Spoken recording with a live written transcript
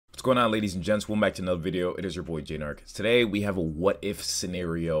What's going on, ladies and gents? Welcome back to another video. It is your boy J-Narc. Today we have a what if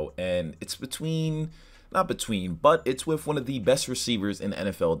scenario, and it's but it's with one of the best receivers in the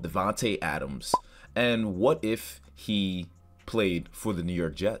NFL, Davante Adams. And what if he played for the New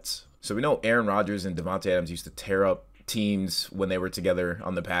York Jets? So we know Aaron Rodgers and Davante Adams used to tear up teams when they were together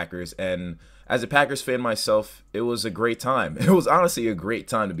on the Packers, and as a Packers fan myself, it was a great time. It was honestly a great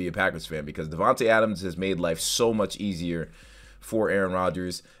time to be a Packers fan because Davante Adams has made life so much easier for Aaron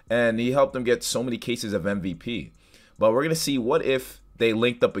Rodgers, and he helped them get so many cases of MVP. But we're going to see what if they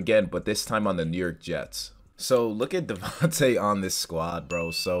linked up again, but this time on the New York Jets. So look at Davante on this squad, bro.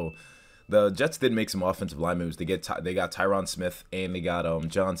 So the Jets did make some offensive line moves. They got Tyron Smith, and they got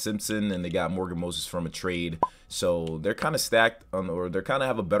John Simpson, and they got Morgan Moses from a trade. So they're kind of stacked or they're kind of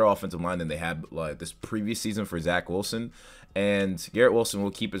have a better offensive line than they had like this previous season for Zach Wilson. And Garrett Wilson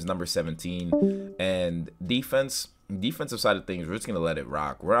will keep his number 17. And defensive side of things, we're just going to let it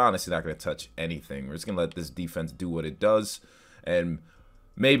rock. We're honestly not going to touch anything. We're just going to let this defense do what it does. And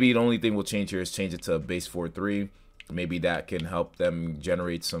maybe the only thing we'll change here is change it to a base 4-3. Maybe that can help them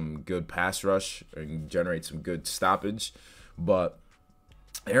generate some good pass rush and generate some good stoppage. But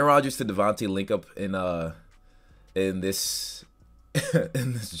Aaron Rodgers to Davante link up in this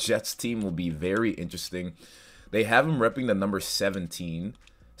in this Jets team will be very interesting. They have him repping the number 17.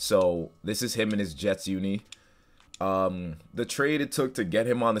 So this is him in his Jets uni. The trade it took to get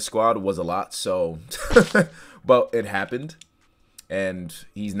him on the squad was a lot, so but it happened. And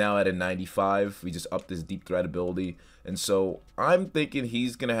he's now at a 95. We just upped his deep threat ability. And so I'm thinking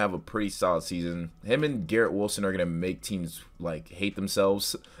he's going to have a pretty solid season. Him and Garrett Wilson are going to make teams like hate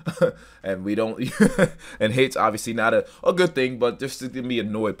themselves. And we don't and hate's obviously not a good thing, but just going to be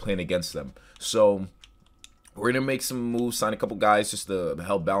annoyed playing against them. So we're going to make some moves, sign a couple guys just to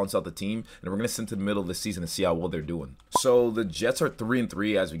help balance out the team. And we're going to send to the middle of the season and see how well they're doing. So the Jets are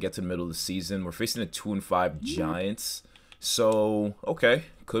 3-3 as we get to the middle of the season. We're facing the 2-5 Giants. So, okay,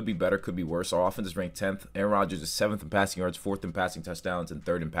 could be better, could be worse. Our offense is ranked 10th. Aaron Rodgers is 7th in passing yards, 4th in passing touchdowns, and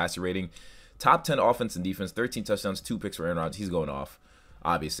 3rd in passer rating. Top 10 offense and defense, 13 touchdowns, 2 picks for Aaron Rodgers. He's going off.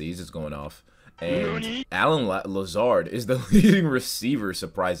 Obviously, he's just going off. And Allen Lazard is the leading receiver,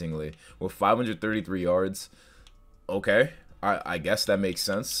 surprisingly, with 533 yards. Okay, I guess that makes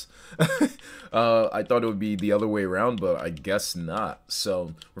sense. I thought it would be the other way around, but I guess not.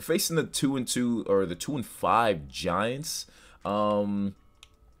 So we're facing the 2-2 or the 2-5 Giants.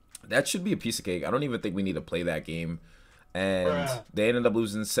 That should be a piece of cake. I don't even think we need to play that game. And they ended up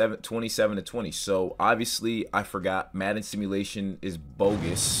losing 27-20. So obviously, I forgot Madden simulation is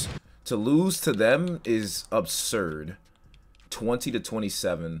bogus. To lose to them is absurd.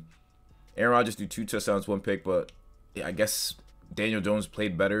 20-27. Aaron Rodgers threw 2 touchdowns, 1 pick, but yeah, I guess Daniel Jones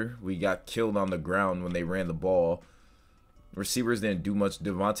played better. We got killed on the ground when they ran the ball. Receivers didn't do much.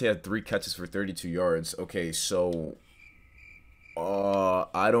 Davante had 3 catches for 32 yards. Okay, so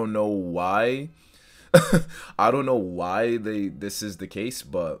I don't know why. I don't know why this is the case,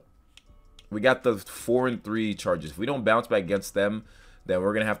 but we got the 4-3 Chargers. If we don't bounce back against them, then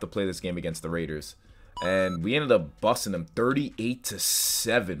we're gonna have to play this game against the Raiders. And we ended up busting them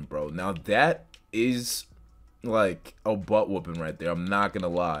 38-7, bro. Now that is like a butt whooping right there. I'm not gonna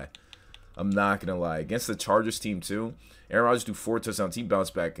lie. Against the Chargers team too. Aaron Rodgers threw 4 touchdowns. He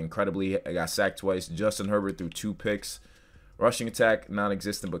bounced back incredibly. I got sacked twice. Justin Herbert threw 2 picks. Rushing attack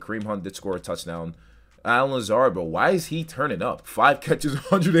non-existent, but Kareem Hunt did score a touchdown. Allen Lazard, bro, why is he turning up? 5 catches,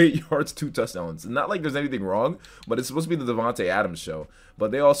 108 yards, 2 touchdowns. Not like there's anything wrong, but it's supposed to be the Davante Adams show.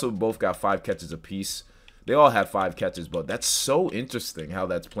 But they also both got 5 catches apiece. They all had 5 catches, but that's so interesting how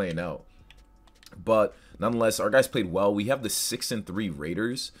that's playing out. But nonetheless, our guys played well. We have the 6-3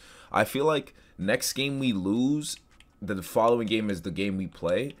 Raiders. I feel like next game we lose, the following game is the game we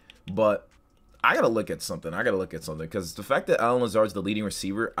play. But I got to look at something. Because the fact that Allen Lazard's the leading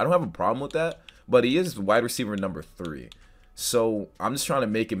receiver, I don't have a problem with that. But he is wide receiver number 3. So I'm just trying to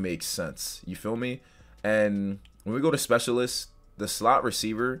make it make sense. You feel me? And when we go to specialists, the slot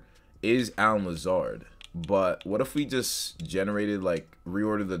receiver is Allen Lazard. But what if we just generated, like,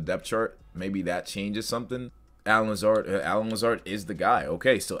 reordered the depth chart? Maybe that changes something. Allen Lazard is the guy.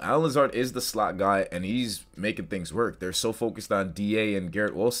 Okay, so Allen Lazard is the slot guy, and he's making things work. They're so focused on DA and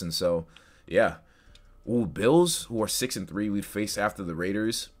Garrett Wilson, so yeah. Ooh, Bills, who are 6-3, we'd face after the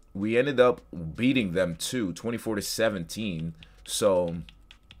Raiders. We ended up beating them too, 24-17. So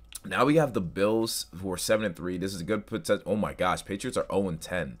now we have the Bills, who are 7-3. This is a good potential. Oh my gosh, Patriots are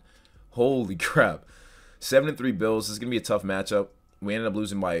 0-10. Holy crap. 7-3 Bills. This is gonna be a tough matchup. We ended up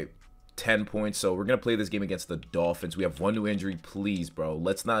losing by 10 points, so we're gonna play this game against the Dolphins. We have 1 new injury. Please, bro,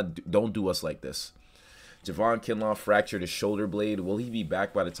 don't do us like this. Javon Kinlaw fractured his shoulder blade. Will he be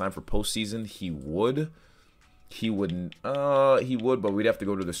back by the time for postseason? He would. He wouldn't. He would, but we'd have to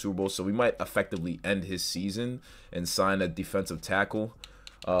go to the Super Bowl, so we might effectively end his season and sign a defensive tackle.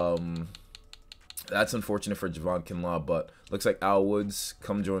 That's unfortunate for Javon Kinlaw, but looks like Al Woods,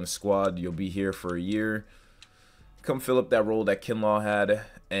 come join the squad. You'll be here for a year. Come fill up that role that Kinlaw had,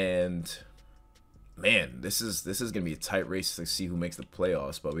 and man, this is gonna be a tight race to see who makes the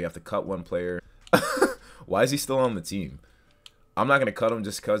playoffs. But we have to cut one player. Why is he still on the team? I'm not gonna cut him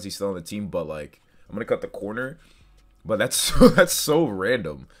just because he's still on the team, but like I'm gonna cut the corner. But that's so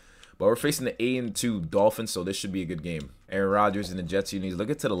random. But we're facing the 8-2 Dolphins, so this should be a good game. Aaron Rodgers and the Jets unis.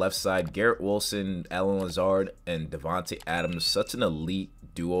 Look at to the left side. Garrett Wilson, Allen Lazard, and Davante Adams. Such an elite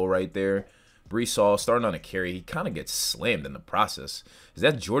duo right there. Breece Hall starting on a carry. He kind of gets slammed in the process. Is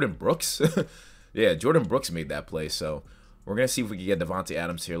that Jordan Brooks? Yeah, Jordan Brooks made that play. So we're going to see if we can get Davante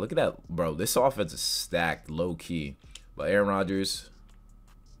Adams here. Look at that, bro. This offense is stacked low-key. But Aaron Rodgers.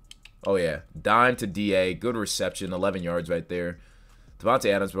 Oh, yeah. Dime to DA. Good reception. 11 yards right there.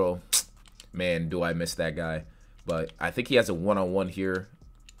 Davante Adams, bro. Man, do I miss that guy. But I think he has a one-on-one here.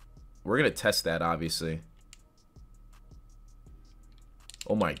 We're going to test that, obviously.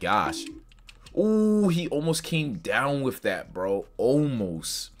 Oh, my gosh. Ooh, he almost came down with that, bro.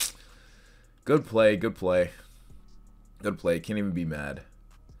 Almost. Good play, good play. Good play. Can't even be mad.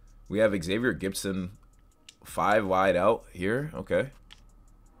 We have Xavier Gibson 5 wide out here. Okay.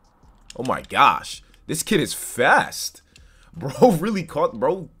 Oh, my gosh. This kid is fast. Bro really caught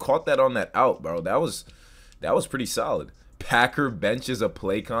that on that out, bro. That was pretty solid. Packer benches a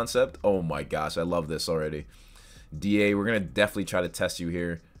play concept. Oh my gosh, I love this already. DA, we're gonna definitely try to test you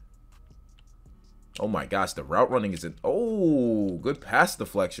here. Oh my gosh, the route running is good pass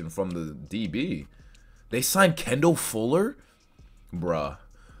deflection from the DB. They signed Kendall Fuller? Bruh.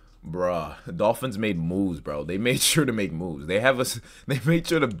 The Dolphins made moves, bro. They made sure to make moves. They made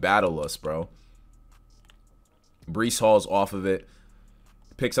sure to battle us, bro. Breece Hall's off of it.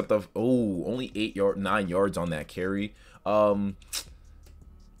 Picks up the only 9 yards on that carry. You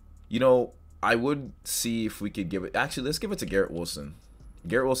know, I would see if we could give it. Actually, let's give it to Garrett Wilson.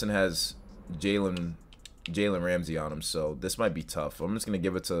 Garrett Wilson has Jalen Ramsey on him, so this might be tough. I'm just gonna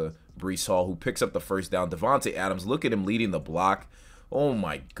give it to Breece Hall, who picks up the first down. Davante Adams, look at him leading the block. Oh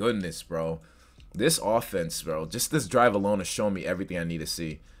my goodness, bro. This offense, bro. Just this drive alone is showing me everything I need to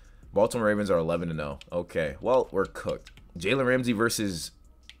see. Baltimore Ravens are 11-0. Okay, well, we're cooked. Jalen Ramsey versus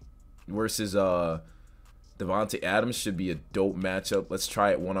Davante Adams should be a dope matchup. Let's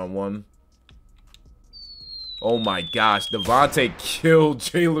try it one-on-one. Oh my gosh, Davante killed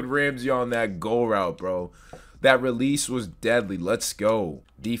Jalen Ramsey on that go route, bro. That release was deadly. Let's go.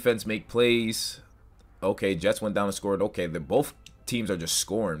 Defense make plays. Okay, Jets went down and scored. Okay, both teams are just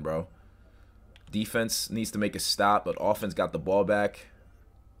scoring, bro. Defense needs to make a stop, but offense got the ball back.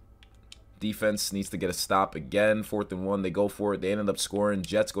 Defense needs to get a stop again. 4th and 1. They go for it. They ended up scoring.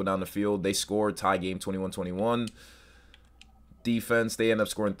 Jets go down the field. They scored. Tie game 21-21. Defense, they end up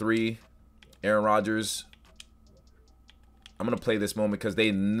scoring 3. Aaron Rodgers. I'm going to play this moment because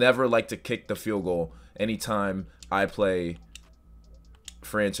they never like to kick the field goal anytime I play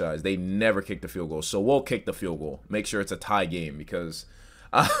franchise. They never kick the field goal. So we'll kick the field goal. Make sure it's a tie game because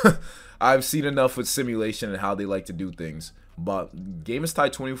I've seen enough with simulation and how they like to do things. But game is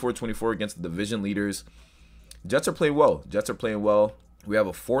tied 24-24 against the division leaders. Jets are playing well. We have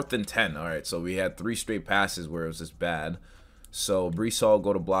a 4th and 10. All right, so we had 3 straight passes where it was just bad. So Breece Hall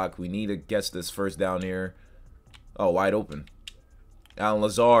go to block. We need to get this first down here. Oh, wide open. Allen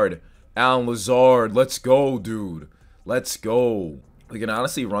Lazard. Let's go, dude. Let's go. We can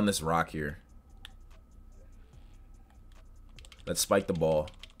honestly run this rock here. Let's spike the ball.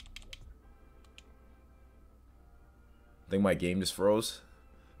 I think my game just froze.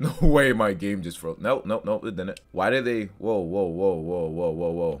 No way my game just froze. Nope, it didn't. Why did they?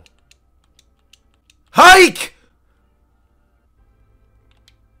 Whoa. Hike!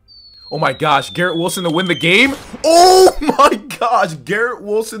 Oh my gosh, Garrett Wilson to win the game? Oh my gosh, Garrett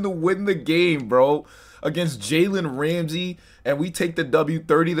Wilson to win the game, bro. Against Jalen Ramsey, and we take the W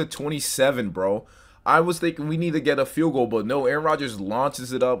 30-27, bro. I was thinking we need to get a field goal, but no, Aaron Rodgers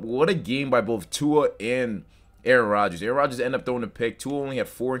launches it up. What a game by both Tua and Aaron Rodgers. Aaron Rodgers ended up throwing a pick. Tua only had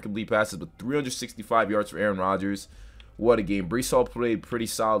 4 incomplete passes, but 365 yards for Aaron Rodgers. What a game. Breece Hall played pretty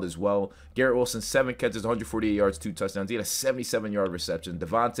solid as well. Garrett Wilson, 7 catches, 148 yards, 2 touchdowns. He had a 77-yard reception.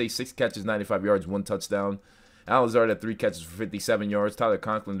 Davante, 6 catches, 95 yards, 1 touchdown. Allen Lazard had 3 catches for 57 yards. Tyler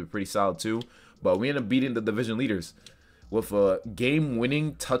Conklin did pretty solid too. But we ended up beating the division leaders with a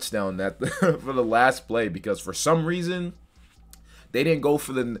game-winning touchdown for the last play because for some reason They didn't go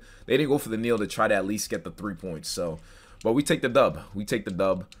for the kneel to try to at least get the 3 points. So, but we take the dub. We take the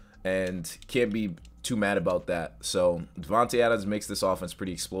dub, and can't be too mad about that. So Davante Adams makes this offense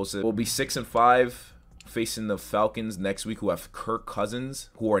pretty explosive. We'll be 6-5 facing the Falcons next week, who have Kirk Cousins,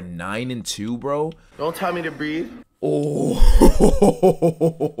 who are 9-2, bro. Don't tell me to breathe. Oh,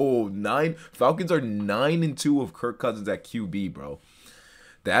 Falcons are 9-2 with Kirk Cousins at QB, bro.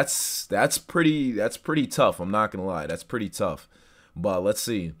 That's pretty tough. I'm not gonna lie, that's pretty tough. But let's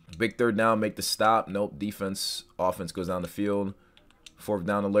see. Big third down, make the stop. Nope. Defense, offense goes down the field. Fourth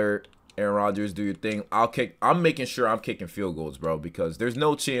down alert. Aaron Rodgers, do your thing. I'm making sure I'm kicking field goals, bro, because there's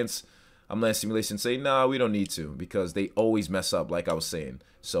no chance I'm letting simulation say, nah, we don't need to, because they always mess up, like I was saying.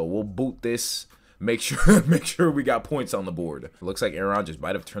 So we'll boot this. Make sure we got points on the board. It looks like Aaron Rodgers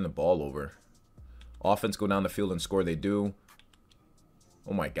might have turned the ball over. Offense go down the field and score. They do.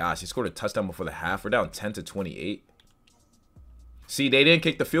 Oh my gosh, he scored a touchdown before the half. We're down 10-28. See, they didn't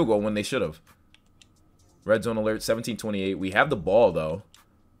kick the field goal when they should have. Red zone alert, 17-28. We have the ball, though.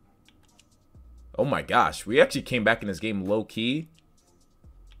 Oh my gosh, we actually came back in this game low-key.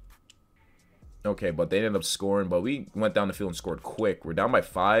 Okay, but they ended up scoring, but we went down the field and scored quick. We're down by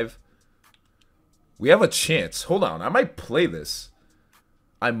 5. We have a chance. Hold on, I might play this.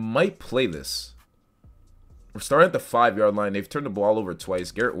 We're starting at the 5-yard line. They've turned the ball over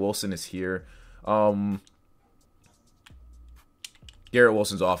twice. Garrett Wilson is here. Garrett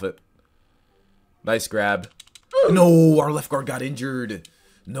Wilson's off it. Nice grab. No, our left guard got injured.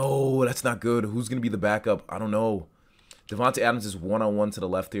 No, that's not good. Who's going to be the backup? I don't know. Davante Adams is one-on-one to the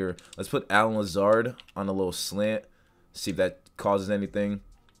left here. Let's put Allen Lazard on a little slant. See if that causes anything.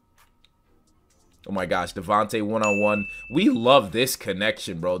 Oh my gosh, Davante one-on-one. We love this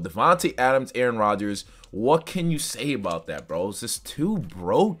connection, bro. Davante Adams, Aaron Rodgers. What can you say about that, bro? It's just too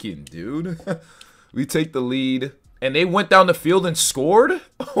broken, dude. We take the lead. And they went down the field and scored?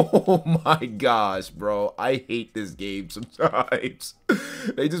 Oh my gosh, bro. I hate this game sometimes.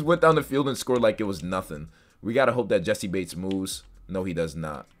 They just went down the field and scored like it was nothing. We got to hope that Jesse Bates moves. No, he does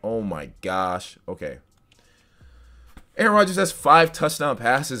not. Oh my gosh. Okay. Aaron Rodgers has 5 touchdown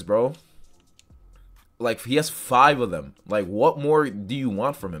passes, bro. Like, he has 5 of them. Like, what more do you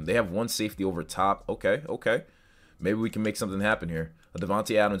want from him? They have 1 safety over top. Okay, okay. Maybe we can make something happen here. A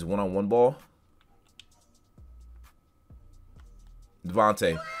Davante Adams one-on-one ball.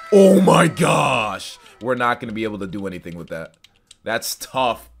 Davante. Oh my gosh. We're not going to be able to do anything with that. That's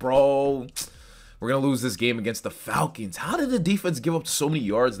tough, bro. We're going to lose this game against the Falcons. How did the defense give up so many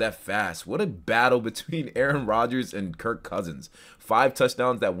yards that fast? What a battle between Aaron Rodgers and Kirk Cousins. 5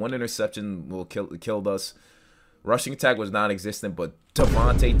 touchdowns. That 1 interception will killed us. Rushing attack was non-existent, but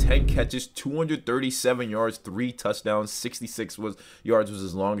Davante, 10 catches, 237 yards, 3 touchdowns, 66 yards was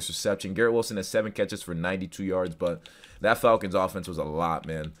his longest reception. Garrett Wilson has 7 catches for 92 yards, but that Falcons offense was a lot,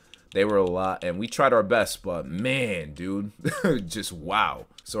 man. They were a lot, and we tried our best, but man, dude, just wow.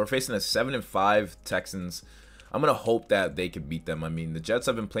 So we're facing a 7-5 Texans. I'm going to hope that they can beat them. I mean, the Jets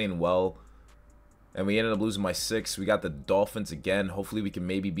have been playing well, and we ended up losing by 6. We got the Dolphins again. Hopefully we can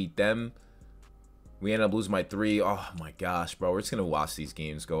maybe beat them. We ended up losing by 3. Oh, my gosh, bro. We're just going to watch these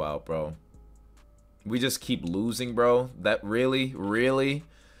games go out, bro. We just keep losing, bro. That really?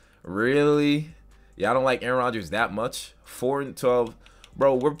 Yeah, I don't like Aaron Rodgers that much. 4-12.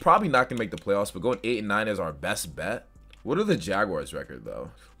 Bro, we're probably not going to make the playoffs, but going 8-9 is our best bet. What are the Jaguars' record, though?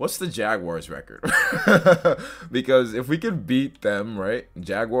 What's the Jaguars' record? Because if we can beat them, right?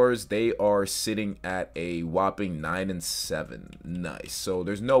 Jaguars, they are sitting at a whopping 9-7. Nice. So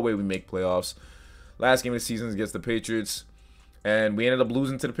there's no way we make playoffs. Last game of the season is against the Patriots, and we ended up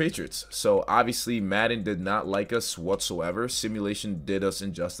losing to the Patriots. So obviously Madden did not like us whatsoever. Simulation did us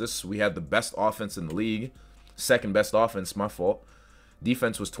injustice. We had the best offense in the league. Second best offense, my fault.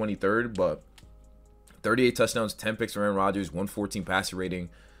 Defense was 23rd, but 38 touchdowns, 10 picks for Aaron Rodgers, 114 passer rating.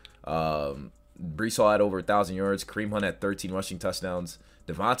 Brees Hall had over 1,000 yards. Kareem Hunt had 13 rushing touchdowns.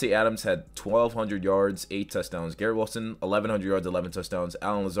 Davante Adams had 1,200 yards, 8 touchdowns. Garrett Wilson, 1,100 yards, 11 touchdowns.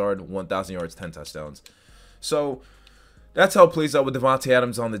 Allen Lazard, 1,000 yards, 10 touchdowns. So that's how it plays out with Davante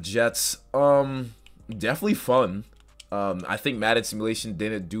Adams on the Jets. Definitely fun. I think Madden Simulation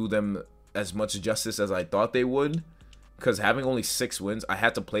didn't do them as much justice as I thought they would. Because having only 6 wins, I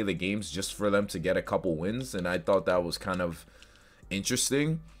had to play the games just for them to get a couple wins. And I thought that was kind of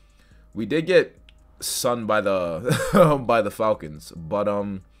interesting. We did get sunned by the by the Falcons, but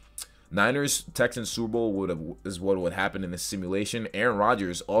Niners Texans Super Bowl is what would happen in this simulation. Aaron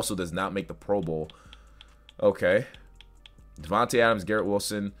Rodgers also does not make the Pro Bowl. Okay, Davante Adams, Garrett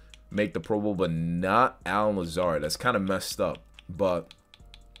Wilson make the Pro Bowl, but not Allen Lazard. That's kind of messed up. But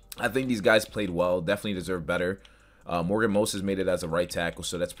I think these guys played well. Definitely deserve better. Morgan Moses made it as a right tackle,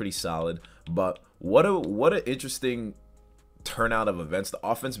 so that's pretty solid. But what an interesting turnout of events. The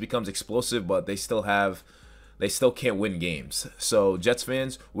offense becomes explosive, but they still can't win games. So Jets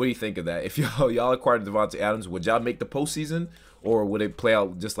fans, what do you think of that? If y'all acquired Davante Adams, would y'all make the postseason, or would it play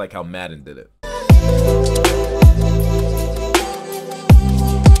out just like how Madden did it?